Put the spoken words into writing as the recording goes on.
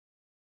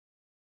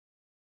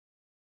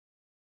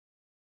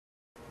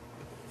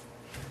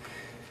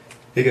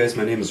Hey guys,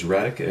 my name is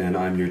Radek and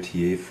I'm your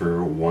TA for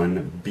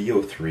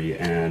 1BO3,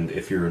 and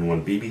if you're in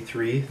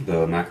 1BB3,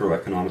 the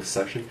macroeconomics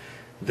section,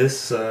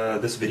 this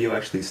video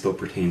actually still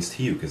pertains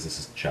to you because this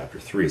is chapter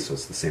 3, so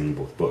it's the same in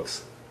both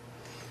books.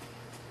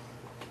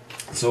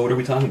 So what are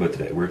we talking about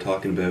today? We're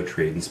talking about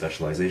trade and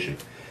specialization.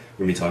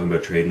 We're going to be talking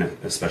about trade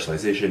and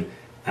specialization,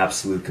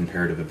 absolute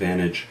comparative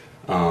advantage,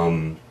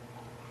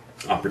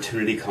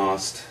 opportunity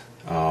cost,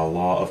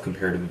 law of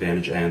comparative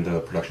advantage, and the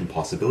production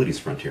possibilities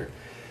frontier.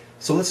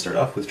 So let's start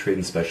off with trade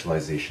and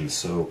specialization.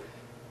 So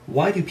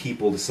why do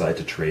people decide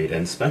to trade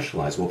and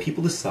specialize? Well,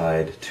 people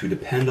decide to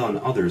depend on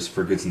others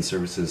for goods and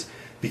services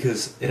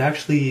because it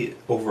actually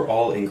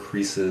overall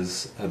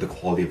increases the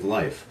quality of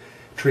life.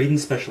 Trade and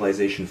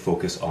specialization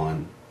focus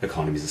on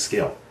economies of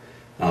scale.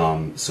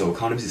 So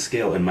economies of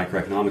scale in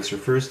microeconomics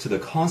refers to the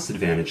cost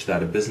advantage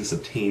that a business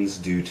obtains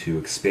due to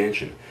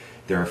expansion.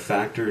 There are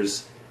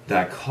factors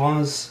that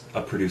cause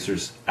a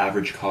producer's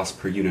average cost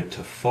per unit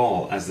to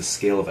fall as the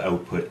scale of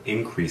output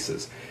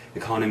increases.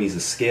 Economies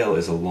of scale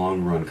is a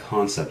long-run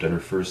concept and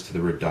refers to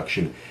the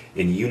reduction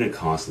in unit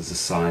cost as the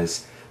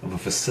size of a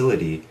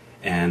facility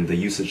and the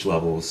usage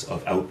levels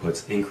of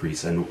outputs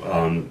increase.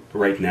 And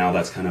right now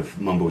that's kind of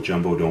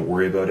mumbo-jumbo, don't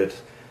worry about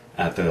it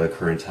at the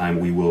current time.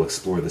 We will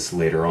explore this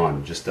later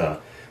on. Just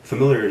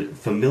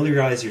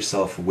familiarize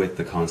yourself with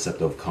the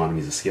concept of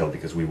economies of scale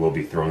because we will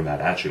be throwing that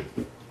at you.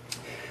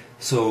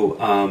 So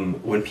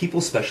when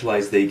people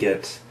specialize, they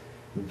get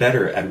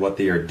better at what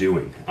they are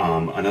doing.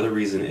 Another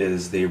reason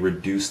is they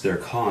reduce their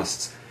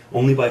costs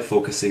only by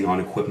focusing on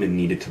equipment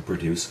needed to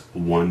produce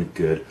one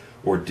good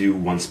or do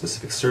one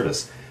specific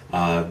service.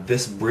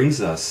 This brings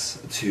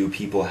us to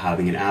people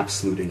having an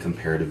absolute and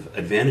comparative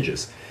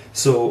advantages.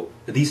 So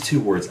these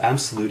two words,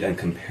 absolute and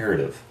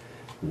comparative,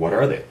 what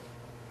are they?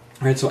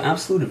 All right, so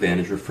absolute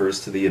advantage refers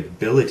to the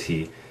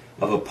ability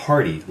of a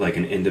party, like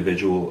an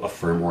individual, a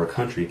firm, or a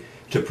country,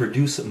 to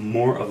produce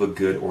more of a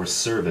good or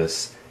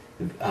service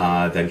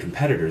than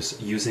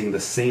competitors using the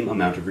same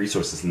amount of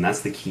resources. And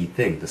that's the key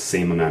thing, the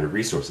same amount of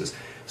resources.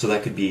 So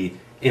that could be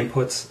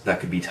inputs, that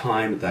could be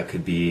time, that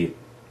could be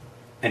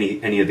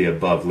any of the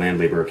above, land,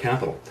 labor, or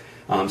capital.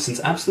 Since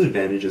absolute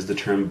advantage is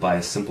determined by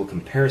a simple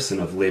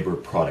comparison of labor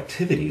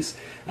productivities,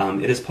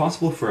 it is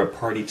possible for a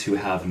party to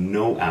have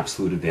no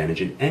absolute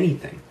advantage in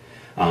anything.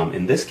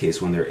 In this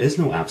case, when there is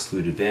no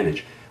absolute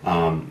advantage,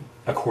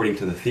 according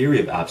to the theory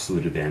of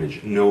absolute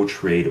advantage, no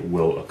trade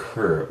will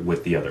occur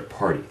with the other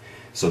party.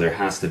 So there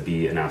has to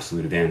be an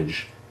absolute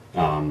advantage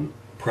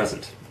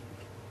present.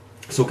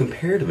 So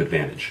comparative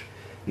advantage.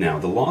 Now,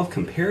 the law of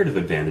comparative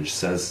advantage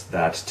says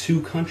that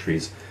two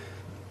countries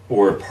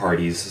or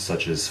parties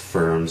such as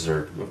firms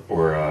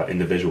or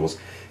individuals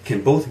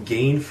can both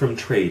gain from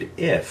trade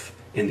if,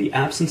 in the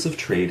absence of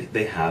trade,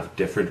 they have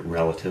different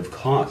relative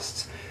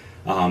costs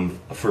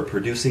for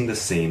producing the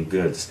same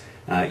goods.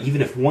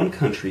 Even if one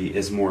country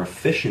is more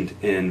efficient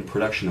in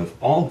production of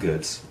all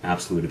goods,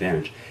 absolute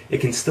advantage, it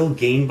can still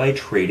gain by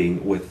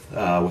trading with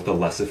a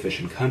less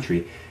efficient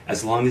country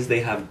as long as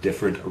they have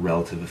different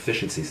relative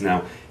efficiencies.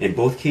 Now, in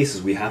both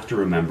cases, we have to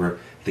remember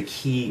the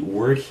key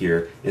word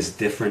here is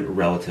different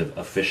relative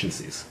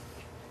efficiencies.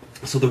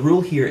 So the rule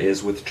here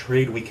is with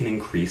trade we can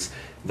increase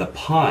the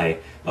pie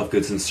of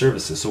goods and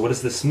services. So what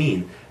does this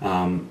mean?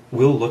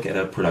 We'll look at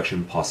a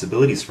production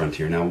possibilities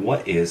frontier. Now,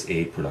 what is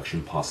a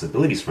production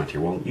possibilities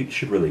frontier? Well, you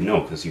should really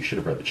know because you should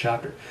have read the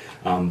chapter.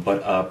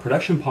 But a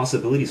production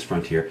possibilities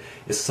frontier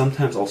is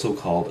sometimes also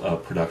called a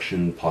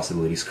production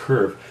possibilities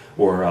curve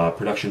or a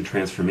production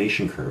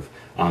transformation curve.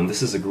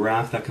 This is a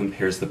graph that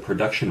compares the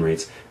production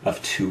rates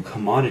of two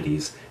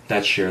commodities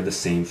that share the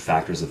same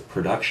factors of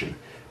production.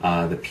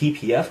 The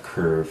PPF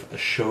curve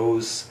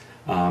shows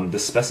the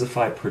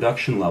specified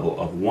production level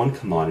of one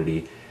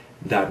commodity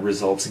that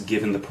results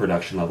given the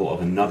production level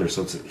of another.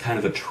 So it's kind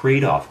of a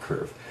trade-off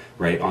curve,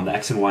 right? On the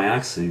X and Y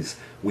axes,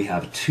 we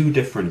have two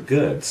different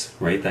goods,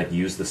 right, that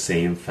use the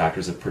same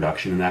factors of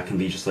production, and that can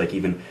be just like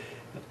even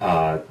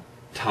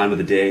time of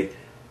the day,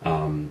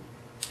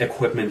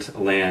 equipment,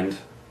 land,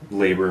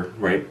 labor,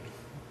 right,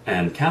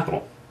 and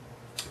capital.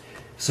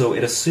 So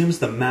it assumes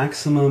the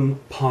maximum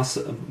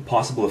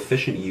possible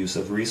efficient use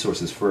of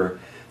resources for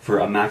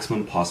a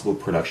maximum possible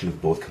production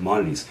of both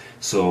commodities.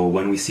 So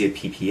when we see a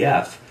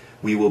PPF,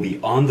 we will be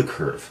on the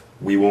curve.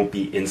 We won't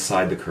be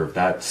inside the curve.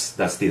 That's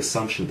the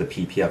assumption of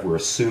the PPF. We're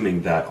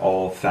assuming that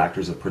all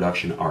factors of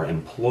production are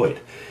employed.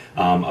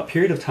 A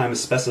period of time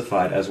is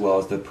specified as well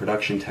as the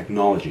production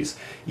technologies.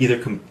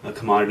 Either a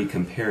commodity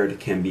compared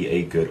can be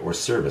a good or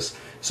service.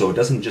 So it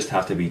doesn't just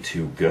have to be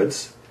two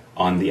goods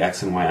on the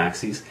X and Y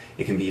axes,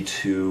 it can be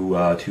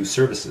two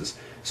services.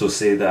 So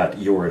say that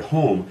you're at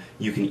home,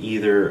 you can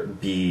either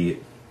be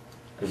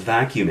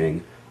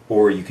vacuuming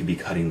or you could be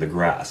cutting the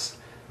grass,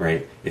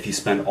 right? If you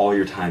spend all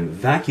your time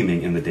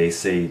vacuuming in the day,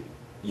 say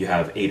you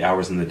have 8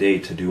 hours in the day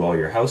to do all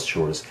your house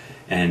chores,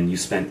 and you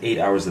spend 8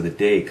 hours of the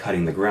day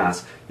cutting the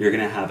grass, you're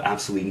going to have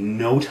absolutely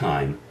no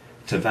time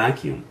to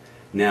vacuum.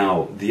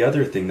 Now, the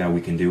other thing that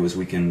we can do is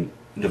we can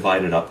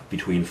divide it up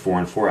between 4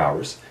 and 4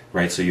 hours,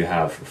 right? So you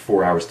have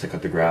 4 hours to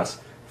cut the grass,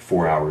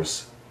 4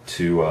 hours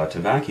to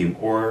vacuum,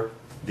 or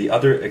the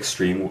other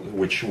extreme,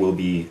 which will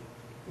be,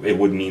 it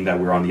would mean that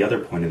we're on the other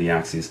point of the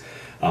axis.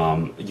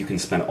 You can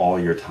spend all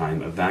your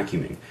time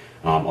vacuuming.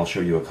 I'll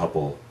show you a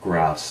couple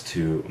graphs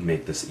to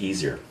make this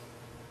easier.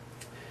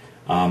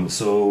 When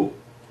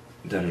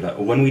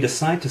we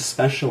decide to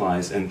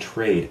specialize and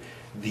trade,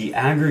 the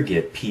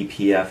aggregate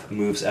PPF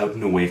moves out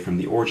and away from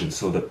the origin.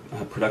 So the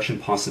production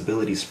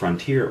possibilities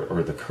frontier,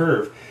 or the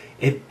curve,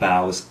 it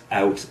bows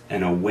out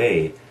and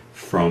away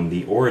from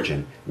the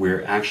origin.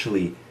 We're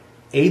actually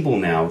able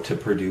now to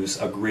produce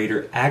a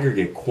greater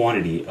aggregate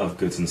quantity of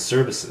goods and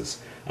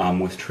services.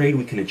 With trade,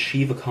 we can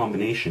achieve a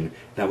combination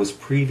that was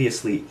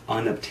previously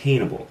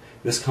unobtainable.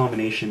 This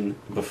combination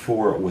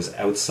before was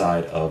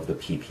outside of the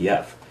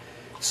PPF.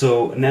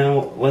 So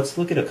now let's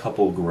look at a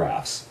couple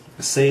graphs.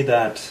 Say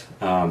that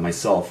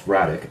myself,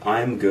 Radek,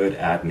 I'm good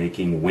at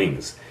making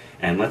wings.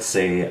 And let's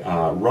say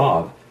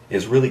Rob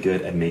is really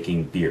good at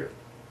making beer.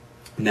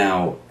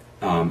 Now,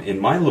 in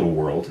my little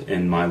world,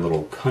 in my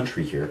little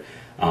country here,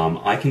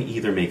 I can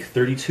either make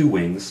 32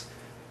 wings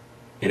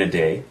in a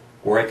day,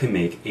 or I can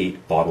make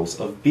 8 bottles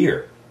of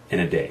beer in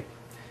a day.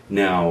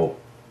 Now,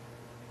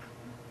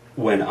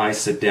 when I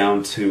sit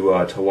down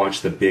to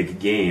watch the big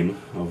game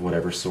of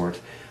whatever sort,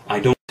 I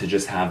don't want to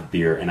just have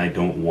beer and I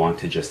don't want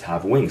to just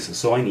have wings,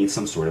 so I need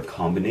some sort of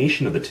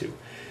combination of the two.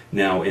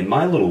 Now, in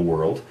my little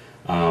world,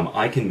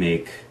 I can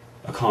make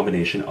a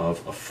combination of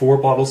 4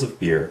 bottles of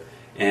beer,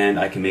 and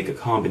I can make a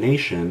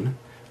combination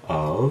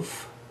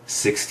of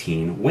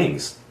 16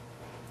 wings.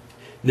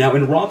 Now,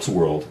 in Rob's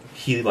world,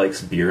 he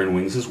likes beer and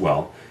wings as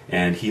well,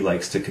 and he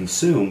likes to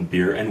consume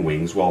beer and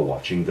wings while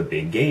watching the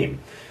big game.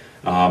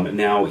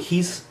 Now,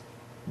 he's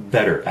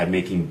better at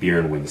making beer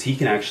and wings. He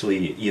can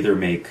actually either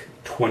make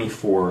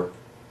 24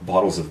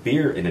 bottles of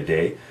beer in a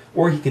day,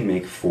 or he can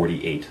make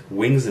 48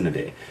 wings in a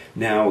day.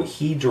 Now,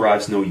 he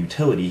derives no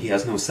utility, he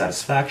has no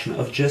satisfaction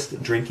of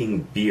just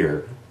drinking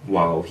beer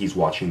while he's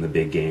watching the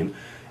big game,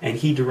 and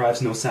he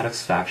derives no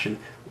satisfaction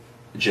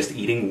just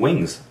eating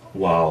wings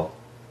while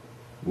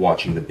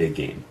watching the big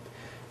game.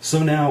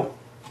 So now,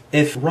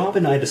 if Rob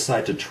and I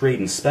decide to trade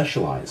and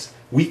specialize,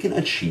 we can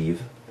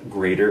achieve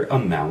greater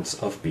amounts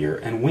of beer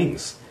and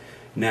wings.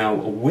 Now,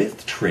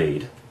 with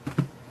trade,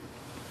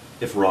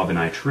 if Rob and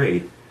I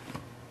trade,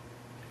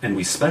 and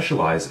we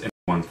specialize in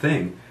one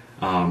thing,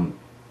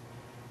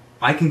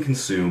 I can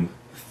consume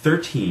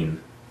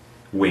 13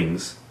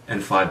 wings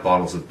and 5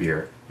 bottles of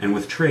beer, and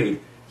with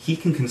trade, he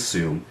can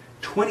consume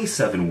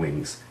 27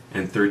 wings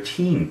and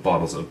 13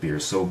 bottles of beer.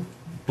 So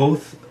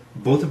both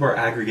of our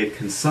aggregate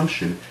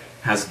consumption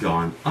has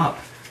gone up.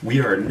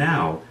 We are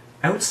now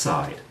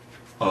outside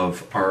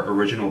of our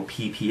original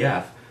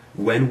PPF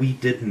when we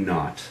did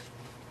not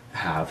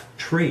have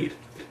trade.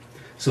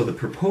 So the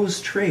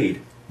proposed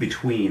trade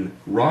between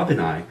Rob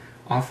and I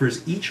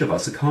offers each of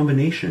us a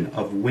combination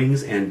of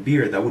wings and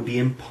beer that would be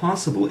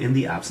impossible in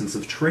the absence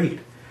of trade.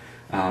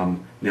 Now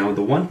in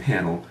the one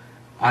panel,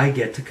 I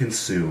get to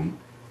consume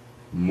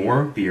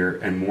more beer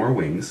and more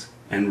wings,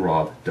 and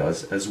Rob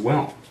does as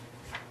well.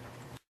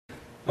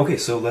 Okay,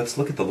 so let's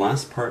look at the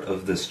last part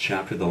of this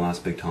chapter, the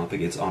last big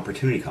topic. It's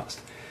opportunity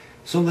cost.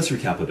 So let's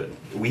recap a bit.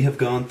 We have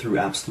gone through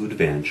absolute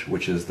advantage,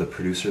 which is the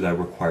producer that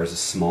requires a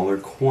smaller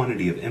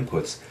quantity of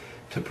inputs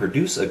to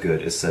produce a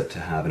good is said to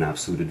have an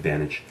absolute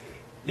advantage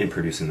in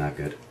producing that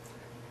good.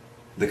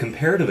 The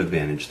comparative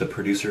advantage, the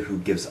producer who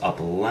gives up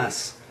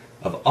less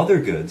of other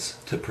goods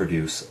to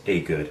produce a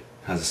good,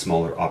 has a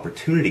smaller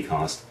opportunity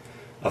cost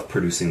of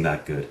producing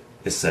that good,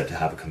 is said to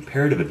have a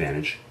comparative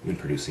advantage in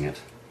producing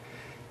it.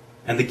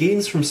 And the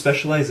gains from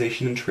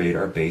specialization and trade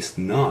are based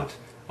not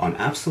on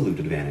absolute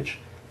advantage,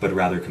 but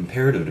rather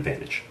comparative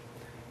advantage.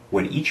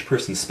 When each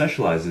person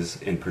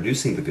specializes in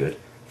producing the good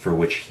for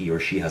which he or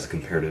she has a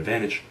comparative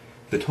advantage,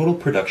 the total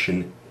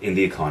production in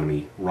the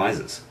economy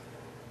rises.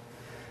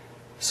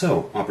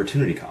 So,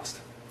 opportunity cost.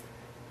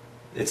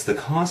 It's the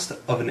cost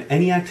of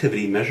any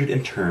activity measured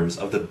in terms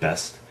of the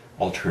best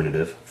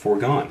alternative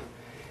foregone.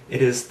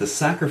 It is the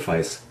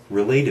sacrifice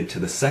related to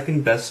the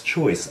second best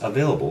choice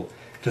available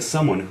to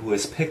someone who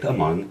has picked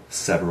among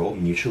several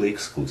mutually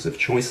exclusive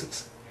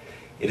choices.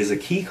 It is a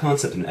key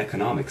concept in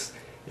economics.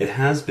 It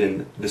has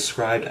been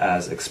described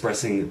as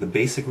expressing the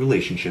basic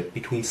relationship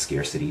between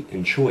scarcity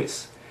and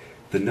choice.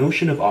 The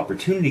notion of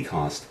opportunity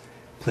cost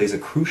plays a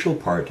crucial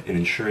part in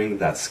ensuring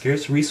that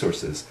scarce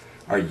resources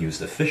are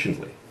used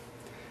efficiently.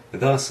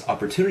 Thus,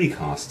 opportunity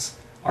costs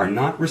are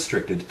not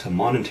restricted to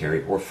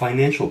monetary or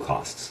financial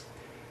costs.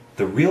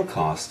 The real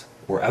cost,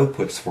 or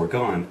outputs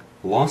foregone,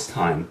 lost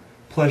time,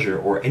 pleasure,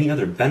 or any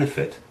other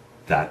benefit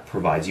that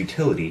provides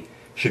utility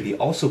should be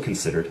also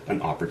considered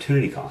an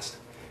opportunity cost.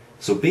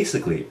 So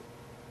basically,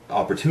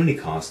 opportunity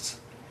costs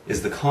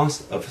is the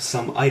cost of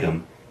some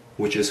item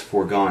which is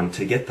foregone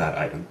to get that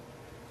item.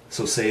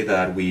 So say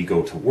that we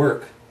go to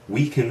work,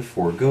 we can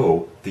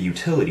forego the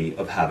utility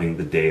of having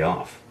the day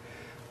off.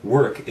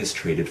 Work is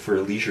traded for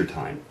leisure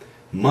time.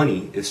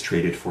 Money is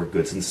traded for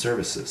goods and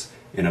services.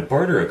 In a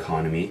barter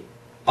economy,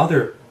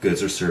 other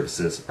goods or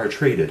services are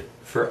traded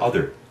for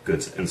other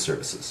goods and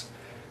services.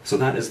 So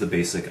that is the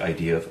basic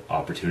idea of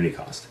opportunity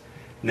cost.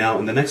 Now,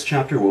 in the next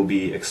chapter, we'll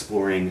be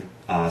exploring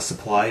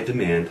supply,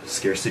 demand,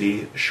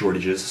 scarcity,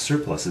 shortages,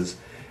 surpluses,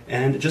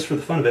 and just for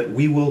the fun of it,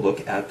 we will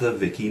look at the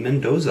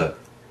Vicky-Mendoza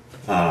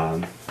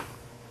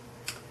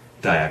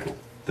diagonal.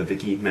 The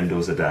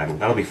Vicky-Mendoza diagonal.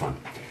 That'll be fun.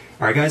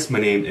 Alright guys, my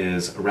name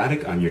is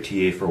Radek. I'm your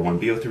TA for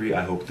 1B03.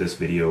 I hope this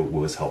video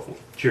was helpful.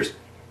 Cheers!